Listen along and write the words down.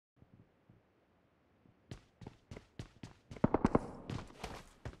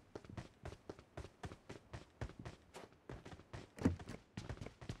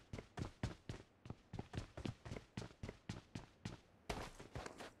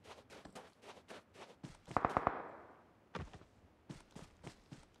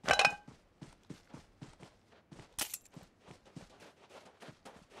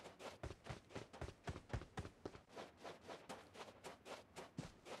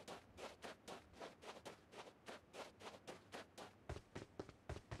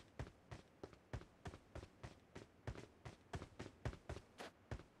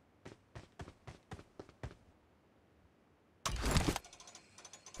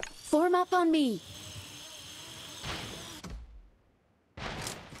Form up on me.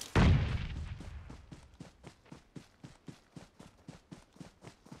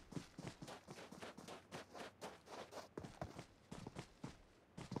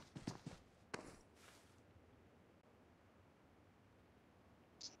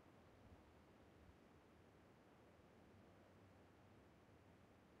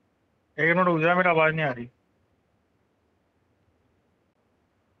 एक minute रुक जा, मेरी आवाज नहीं आ रही।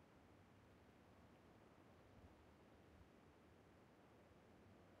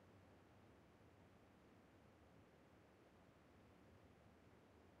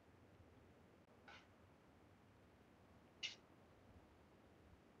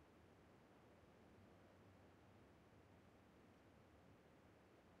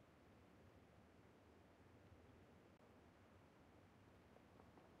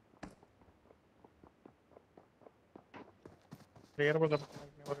 प्लेयर पर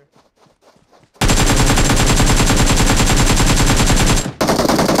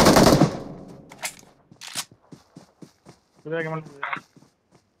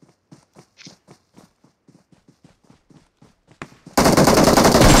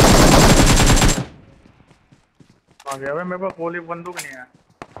आ गया भाई, मेरे पास गोली बंदूक नहीं है।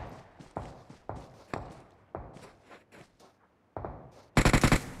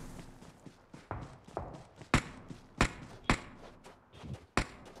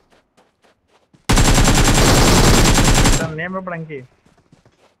 नेम है पड़ंगी।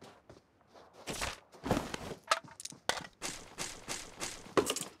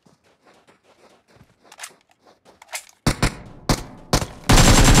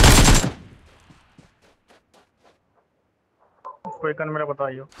 कोई कन मेरा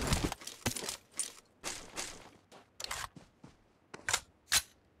बताइयो।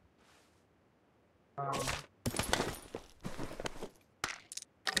 हाँ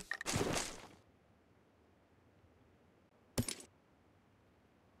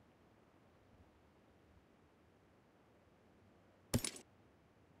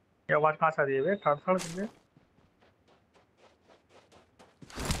ये आवाज कहाँ से आ रही है? थड़ थड़ करके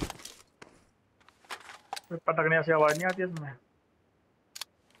पटकने से आवाज नहीं आती इसमें।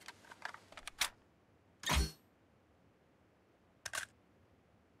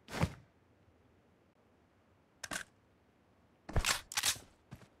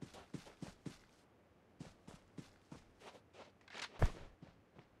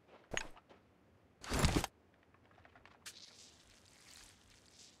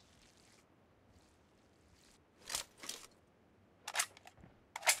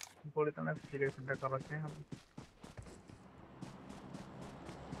 गोली तो नहीं सीरियस कर रखे हैं हम।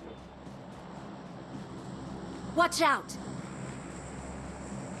 Watch out.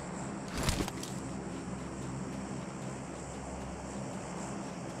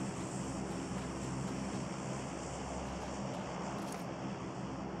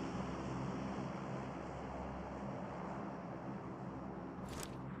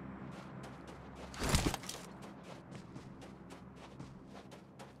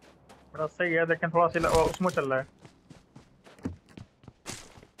 बड़ा सही है, लेकिन थोड़ा सा उसमें चल रहा है।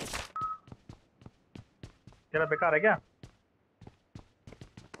 तेरा बेकार है क्या?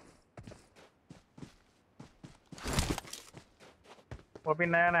 वो अभी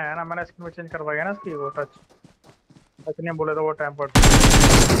नया नया है ना, मैंने स्क्रीन में चेंज करवाया ना इसकी, वो टच टच नहीं बोले तो वो टाइम पर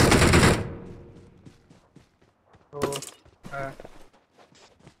तो है।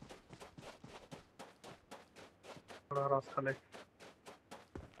 थोड़ा रास्ता ले।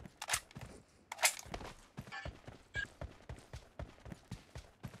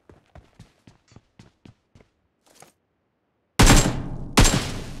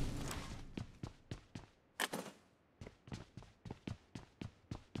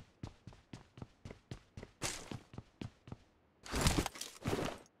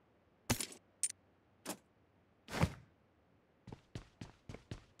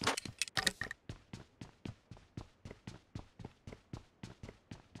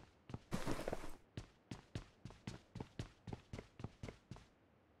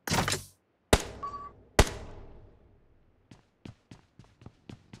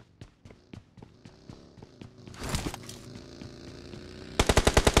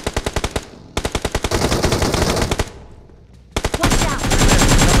 Watch out.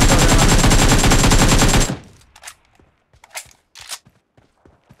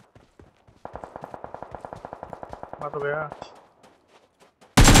 मैं तो गया।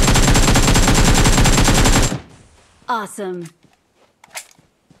 Awesome.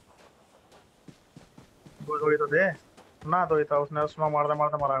 गोली तो दे ना, तो ही था उसने, उसमें मारता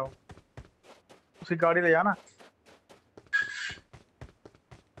मारता मारा है वो। उसकी गाड़ी ले जाना।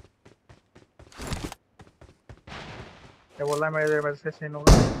 क्या बोल रहा है मेरे वजह से सीन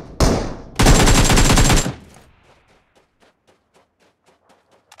होगा।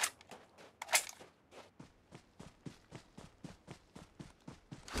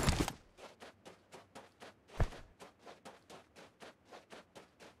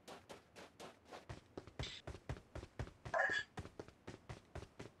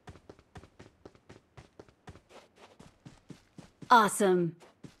 Awesome.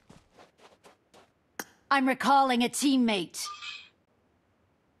 I'm recalling a teammate.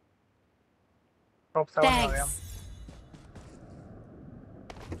 Top 7 में आ गया हम।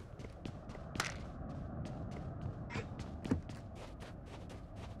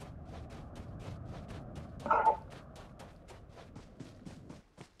 Thanks.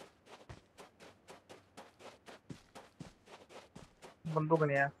 बंदूक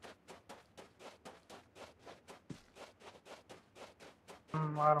नहीं है।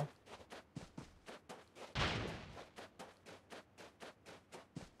 आ रहा हूँ।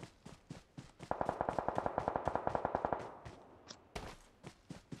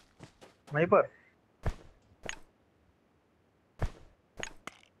 वहीं पर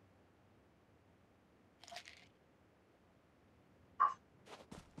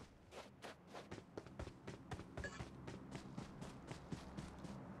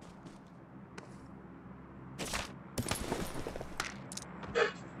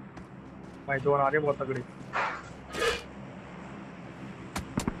भाई जोन आ रही है बहुत तगड़ी।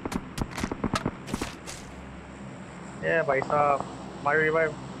 ये भाई साहब मारो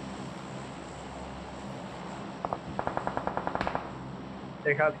रिवाइव।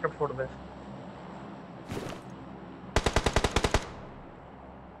 एक हाथ कब छोड़ दे।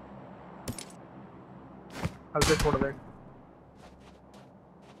 हल्के छोड़ दे।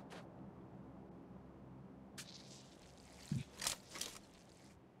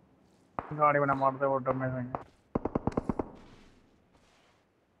 गाड़ी बना मारते वो डर में रहेंगे।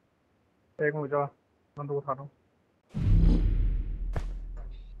 एक मुझे बंदूक उठा रहा हूँ।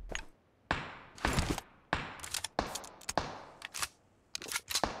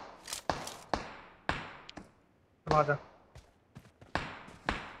 चलो आजा।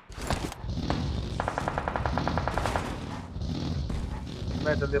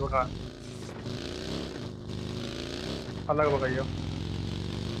 मैं जल्दी भगा। अलग भगाइयो।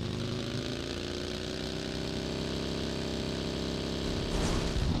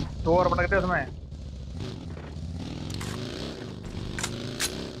 दो और भटकते उसमें।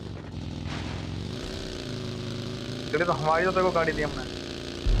 चलिए तो हमारी तो तेरे को गाड़ी दी हमने।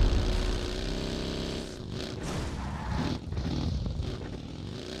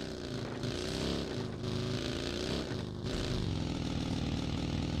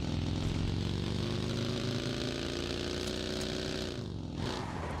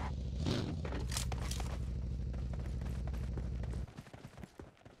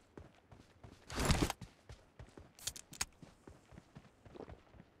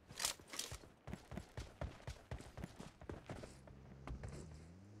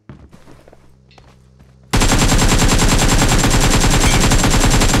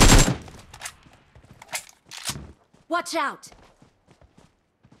 Watch out!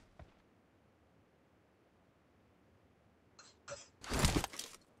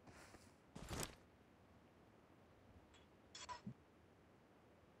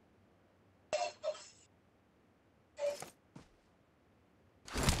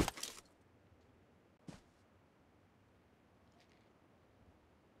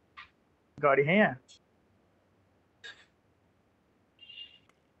 गाड़ी है यहाँ।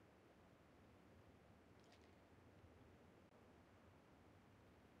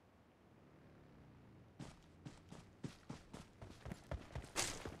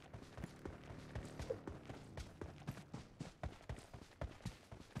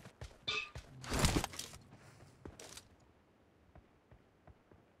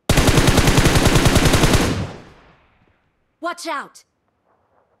 Watch out!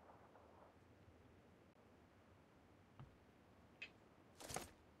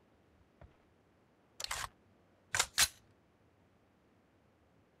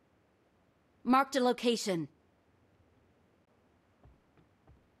 Marked a location.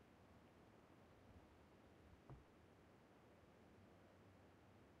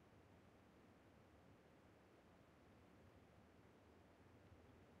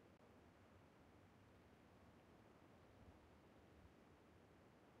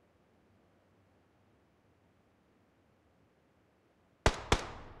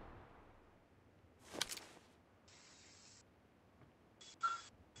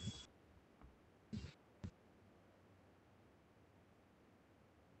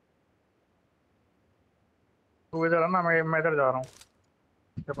 तू इधर है ना, मैं इधर जा रहा हूँ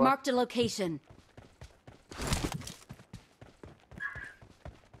के पास। Marked a location.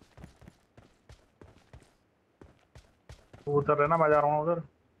 तू उधर है ना, मैं जा रहा हूँ उधर।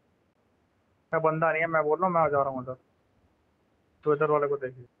 मैं बंदा नहीं है, मैं बोल रहा हूँ मैं जा रहा हूँ उधर। तू इधर वाले को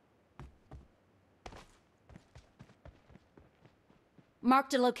देखिए।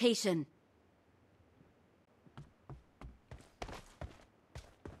 Marked a location.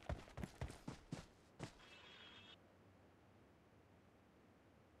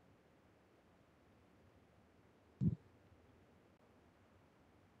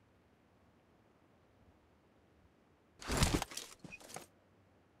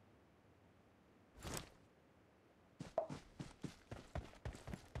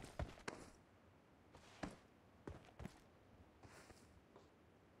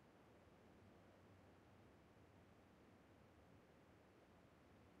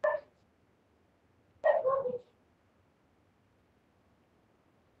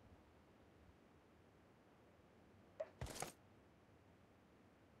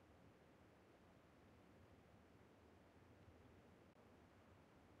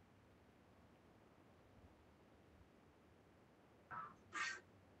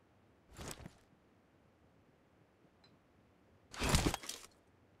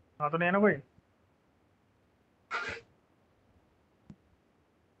 हाँ तो नहीं है ना कोई।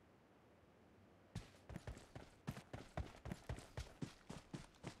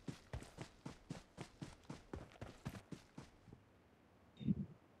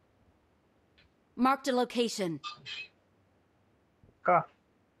 Marked a location. का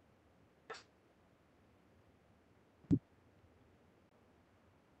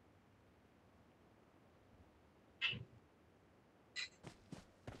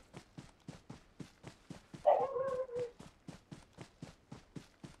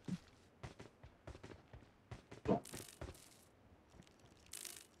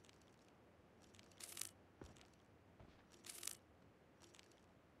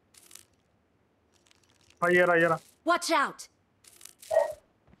हाँ ये रहा। Watch out!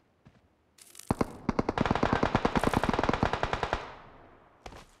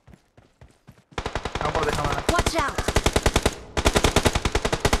 यहाँ पर देखा मैंने। Watch out!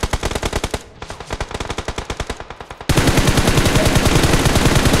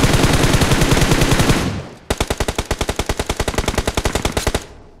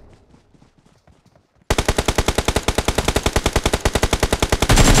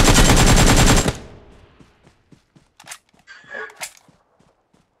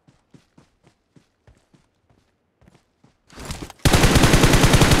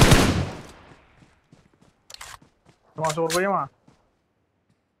 वहाँ से और कोई है वहाँ।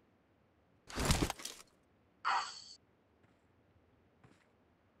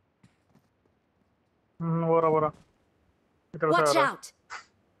 वो रहा इधर से आ Watch रहा out!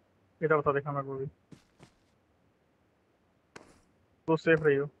 है। इधर था देखा मेरे को भी। तू सेफ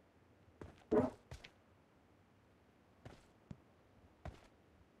रही हो।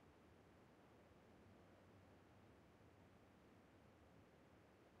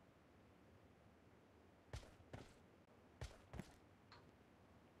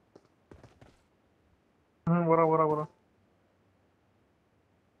 वो रहा।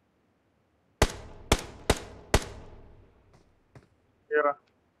 ये रहा।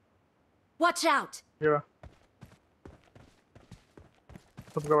 Watch out! ये रहा।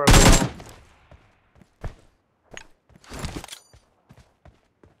 सबका बैठ गया।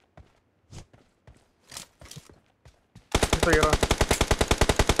 ये रहा।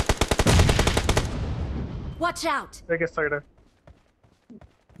 Watch out! एक इस साइड है।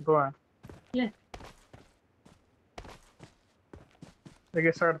 दो हैं। एक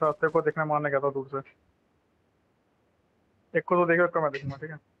इस साइड था, तेरे को देखने मारने गया था दूर से। एक को तो देखो, एक को मैं देखूंगा, ठीक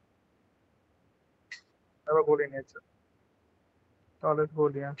है। मैं गोली नहीं अच्छा। 40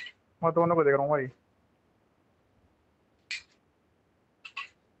 गोलियां। मैं दोनों को देख रहा हूँ भाई।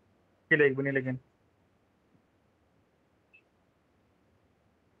 किल एक भी नहीं लेकिन।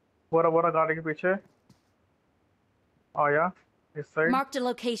 बोरा गाड़ी के पीछे आया, इस साइड। Marked a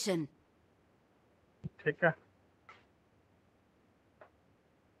location. ठीक है।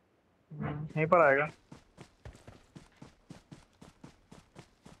 यहीं पर आएगा।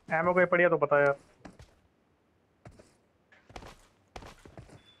 एमओ कहीं पड़ी है तो बता यार।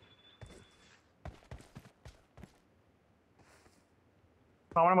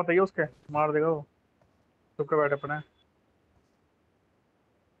 सामने मत आइए उसके, मार देगा वो। चुप के बैठे पड़े हैं।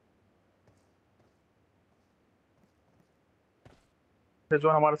 ये जो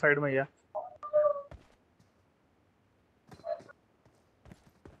हमारे साइड में ही है।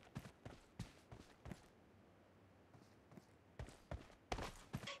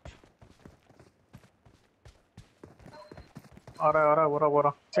 आ रहा है बोरा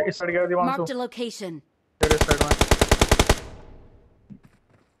बोरा इस साइड गया दिवांशु Marked a location. तेरे साइड में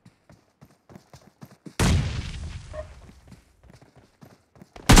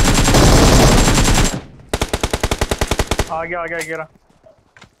आ गया गिरा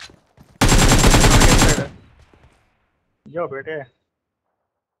यो बेटे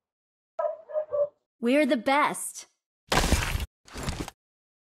We're the best.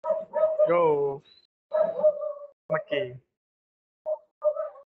 यो मक्की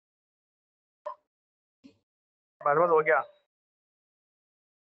बस हो गया